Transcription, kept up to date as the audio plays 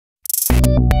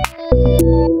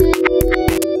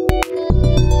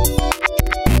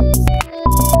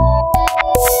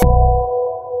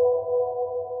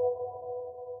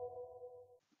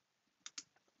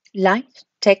Live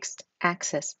Text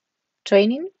Access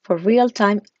Training for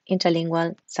Real-Time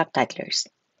Intralingual Subtitlers.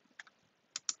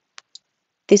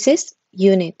 This is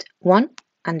Unit 1,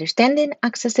 Understanding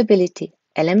Accessibility,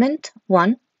 Element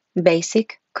 1,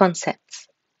 Basic Concepts.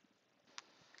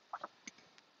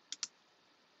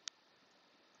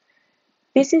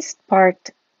 This is part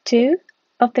 2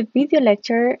 of the video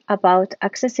lecture about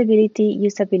accessibility,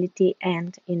 usability,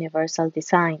 and universal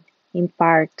design. In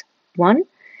part 1,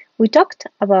 we talked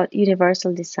about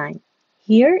universal design.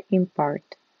 Here in part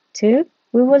 2,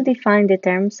 we will define the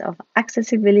terms of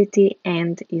accessibility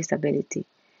and usability.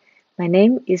 My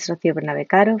name is Rocío Bernabé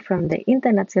Caro from the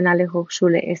Internationale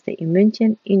Hochschule Este in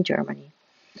München in Germany.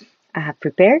 I have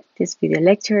prepared this video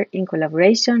lecture in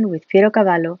collaboration with Piero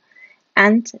Cavallo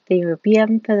and the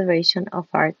European Federation of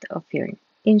Art of Hearing,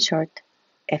 in short,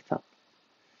 EFO.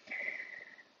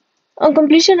 On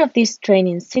completion of this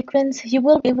training sequence, you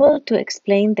will be able to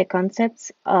explain the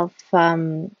concepts of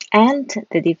and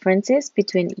the differences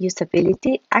between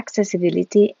usability,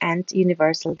 accessibility, and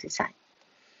universal design.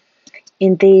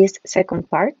 In this second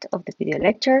part of the video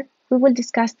lecture, we will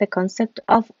discuss the concept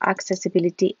of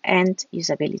accessibility and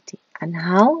usability and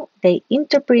how they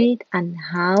interpret and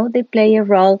how they play a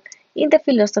role in the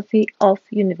philosophy of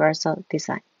universal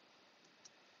design.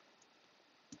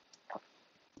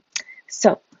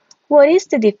 So, what is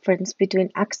the difference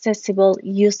between accessible,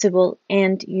 usable,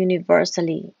 and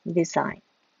universally designed?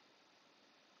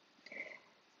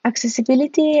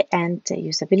 Accessibility and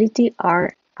usability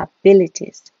are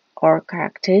abilities or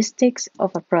characteristics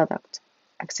of a product.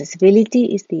 Accessibility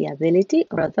is the ability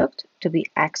of a product to be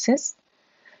accessed,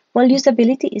 while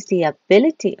usability is the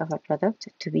ability of a product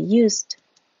to be used.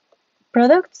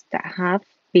 Products that have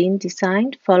been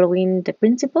designed following the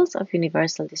principles of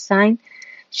universal design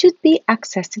should be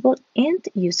accessible and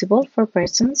usable for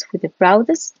persons with the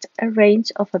broadest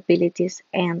range of abilities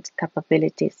and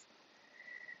capabilities.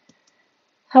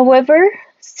 However,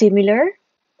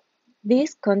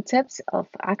 these concepts of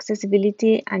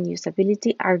accessibility and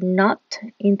usability are not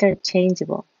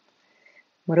interchangeable.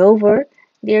 Moreover,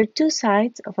 they are two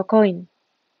sides of a coin.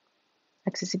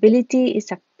 Accessibility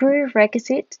is a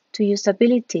prerequisite to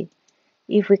usability.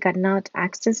 If we cannot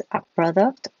access a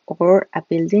product or a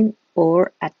building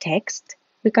or a text,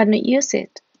 we cannot use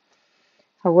it.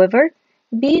 However,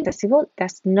 being accessible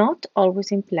does not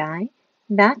always imply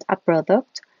that a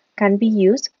product can be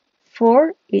used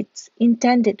for its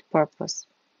intended purpose.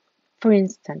 For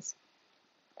instance,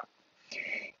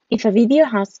 if a video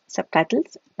has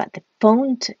subtitles but the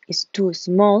font is too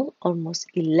small, almost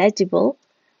illegible,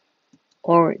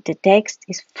 or the text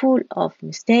is full of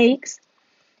mistakes,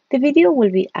 the video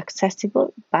will be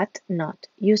accessible but not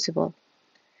usable.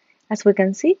 As we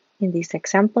can see in this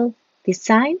example,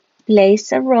 design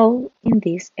plays a role in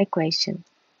this equation.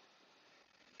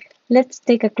 Let's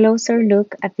take a closer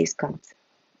look at this concept.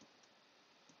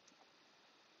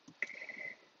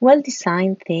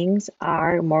 Well-designed things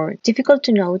are more difficult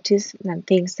to notice than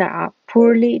things that are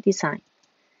poorly designed.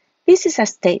 This is a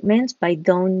statement by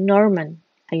Don Norman,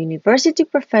 a university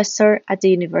professor at the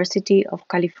University of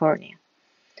California.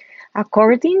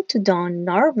 According to Don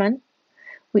Norman,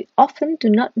 we often do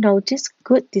not notice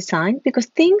good design because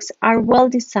things are well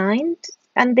designed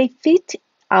and they fit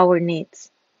our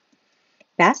needs.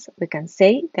 Thus, we can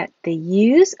say that the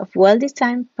use of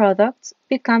well-designed products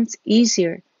becomes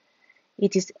easier.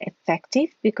 It is effective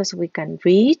because we can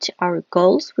reach our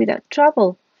goals without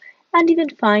trouble and even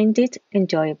find it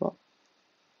enjoyable.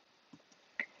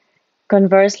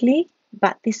 Conversely,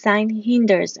 bad design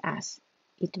hinders us.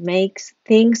 It makes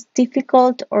things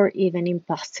difficult or even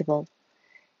impossible.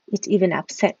 It even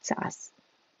upsets us.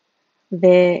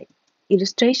 The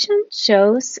illustration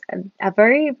shows a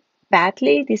very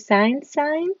badly designed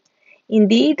sign.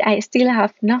 Indeed, I still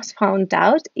have not found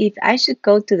out if I should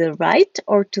go to the right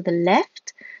or to the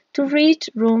left to reach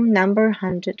room number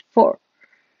 104.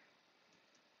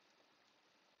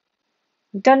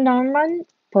 Don Norman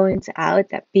points out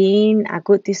that being a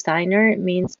good designer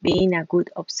means being a good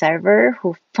observer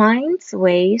who finds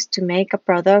ways to make a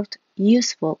product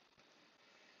useful.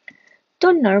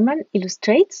 Don Norman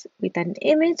illustrates with an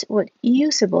image what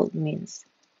usable means.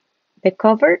 The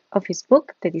cover of his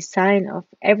book, The Design of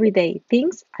Everyday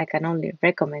Things, I can only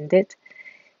recommend it,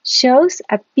 shows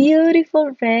a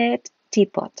beautiful red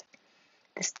teapot.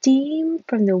 The steam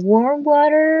from the warm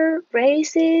water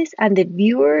rises and the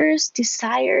viewer's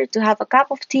desire to have a cup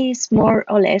of tea is more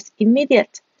or less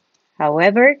immediate.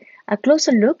 However, a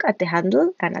closer look at the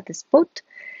handle and at the spout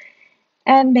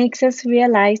makes us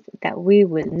realize that we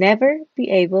will never be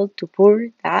able to pour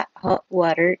that hot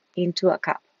water into a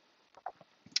cup,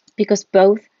 because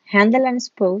both handle and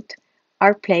spout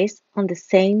are placed on the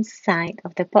same side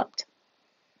of the pot.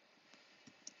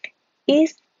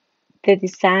 Is the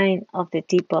design of the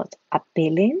teapot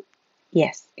appealing?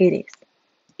 Yes, it is.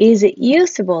 Is it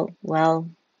usable? Well,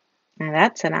 now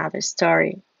that's another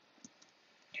story.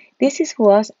 This is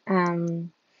what I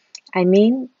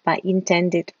mean by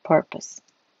intended purpose.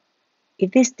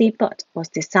 If this teapot was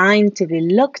designed to be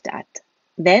looked at,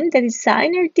 then the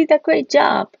designer did a great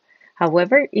job.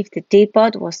 However, if the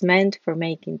teapot was meant for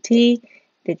making tea,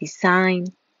 the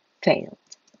design failed.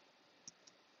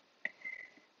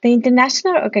 The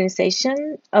International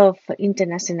Organization of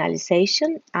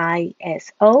Internationalization,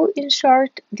 ISO in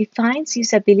short, defines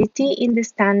usability in the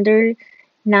standard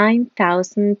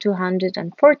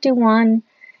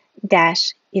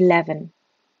 9241-11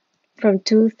 from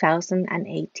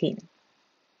 2018.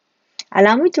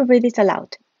 Allow me to read it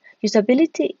aloud.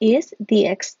 Usability is the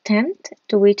extent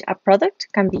to which a product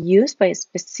can be used by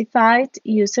specified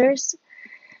users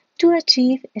to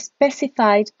achieve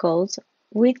specified goals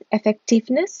with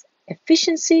effectiveness,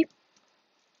 efficiency,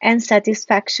 and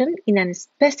satisfaction in a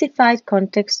specified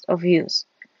context of use.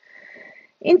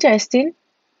 Interesting.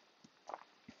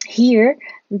 Here,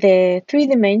 the three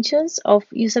dimensions of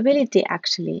usability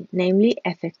actually, namely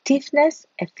effectiveness,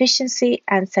 efficiency,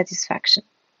 and satisfaction.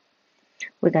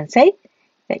 We can say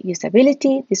that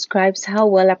usability describes how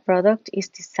well a product is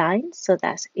designed so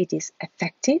that it is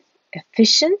effective,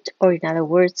 efficient, or in other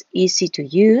words, easy to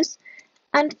use,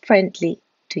 and friendly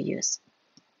to use,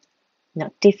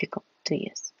 not difficult to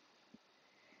use.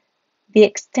 The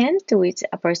extent to which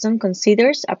a person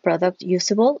considers a product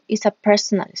usable is a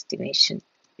personal estimation.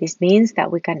 This means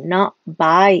that we cannot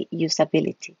buy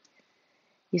usability.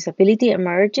 Usability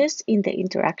emerges in the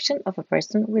interaction of a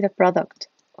person with a product,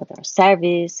 or a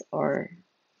service, or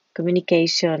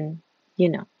communication, you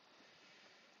know.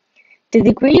 The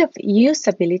degree of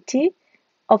usability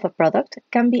of a product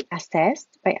can be assessed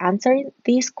by answering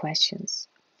these questions.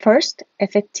 First,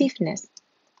 effectiveness.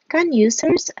 Can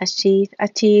users achieve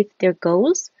their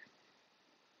goals?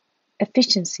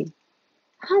 Efficiency.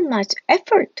 How much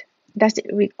effort does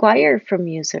it require from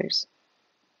users?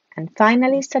 And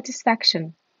finally,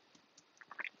 satisfaction.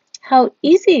 How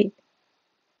easy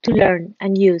to learn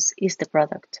and use is the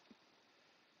product?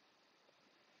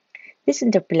 This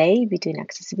interplay between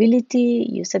accessibility,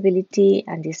 usability,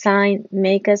 and design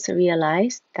make us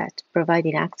realize that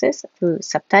providing access through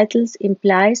subtitles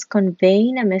implies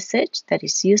conveying a message that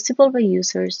is usable by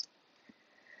users.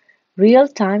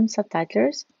 Real-time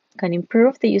subtitlers can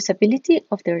improve the usability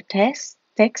of their texts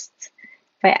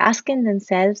by asking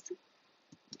themselves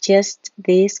just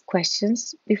these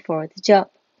questions before the job.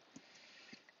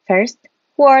 First,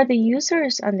 who are the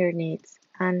users and their needs,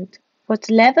 and what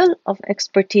level of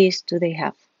expertise do they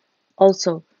have?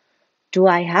 Also, do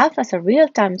I have as a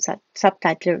real-time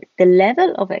subtitler the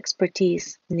level of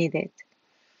expertise needed?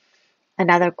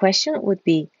 Another question would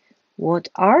be, what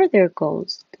are their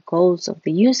goals, the goals of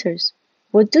the users?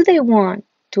 What do they want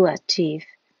to achieve?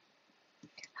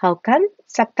 How can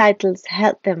subtitles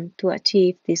help them to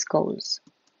achieve these goals?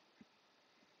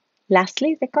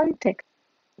 Lastly, the context.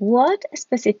 What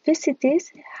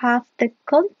specificities have the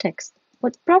context?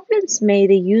 What problems may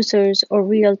the users or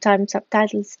real-time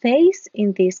subtitles face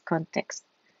in this context?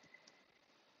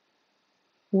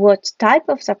 What type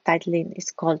of subtitling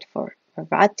is called for?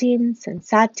 Verbatim,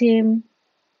 sensatim?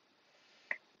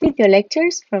 Video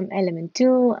lectures from Element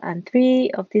 2 and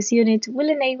 3 of this unit will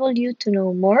enable you to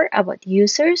know more about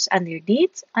users and their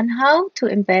needs and how to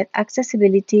embed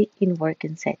accessibility in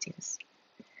working settings.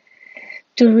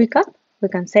 To recap, we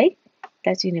can say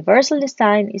that universal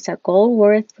design is a goal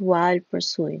worthwhile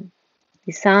pursuing.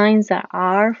 Designs that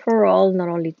are for all not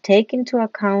only take into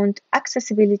account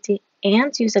accessibility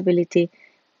and usability,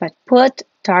 but put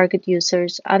target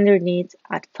users and their needs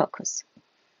at focus.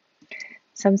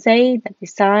 Some say that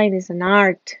design is an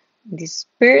art. In this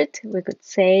spirit, we could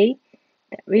say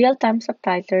that real-time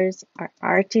subtitlers are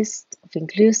artists of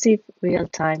inclusive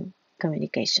real-time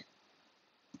communication.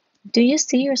 Do you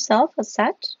see yourself as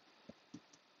such?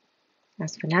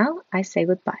 As for now, I say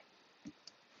goodbye.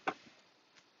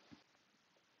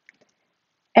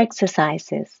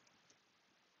 Exercises.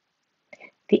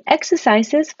 The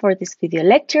exercises for this video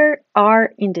lecture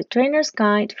are in the trainer's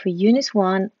guide for Unit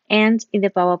 1 and in the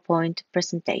PowerPoint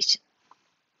presentation.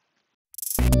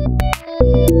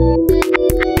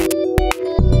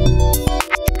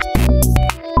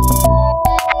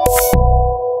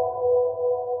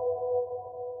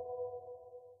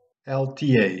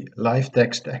 LTA Live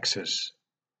Text Access,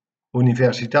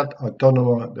 Universitat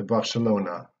Autónoma de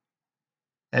Barcelona,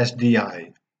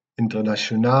 SDI,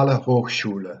 Internationale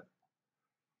Hochschule,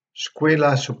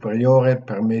 Scuola Superiore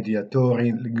per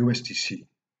Mediatori Linguistici,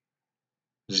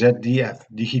 ZDF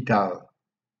Digitaal,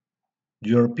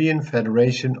 European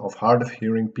Federation of Hard of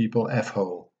Hearing People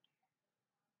FHO,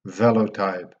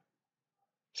 Velotype,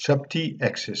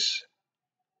 Subtitlers,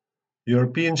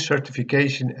 European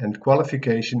Certification and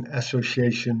Qualification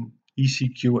Association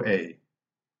ECQA.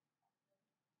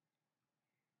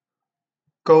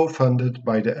 Co-funded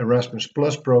by the Erasmus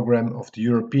Plus program of the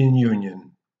European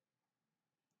Union.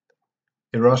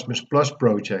 Erasmus Plus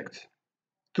project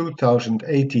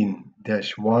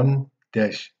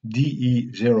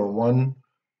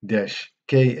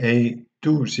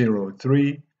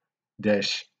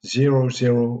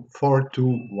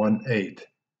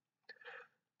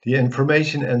The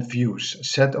information and views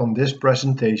set on this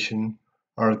presentation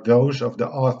are those of the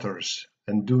authors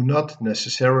and do not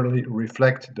necessarily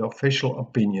reflect the official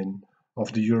opinion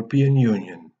of the European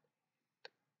Union.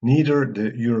 Neither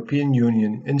the European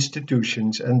Union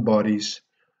institutions and bodies,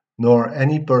 nor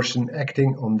any person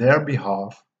acting on their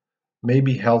behalf, may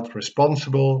be held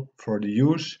responsible for the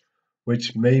use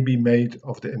which may be made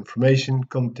of the information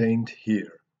contained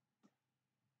here.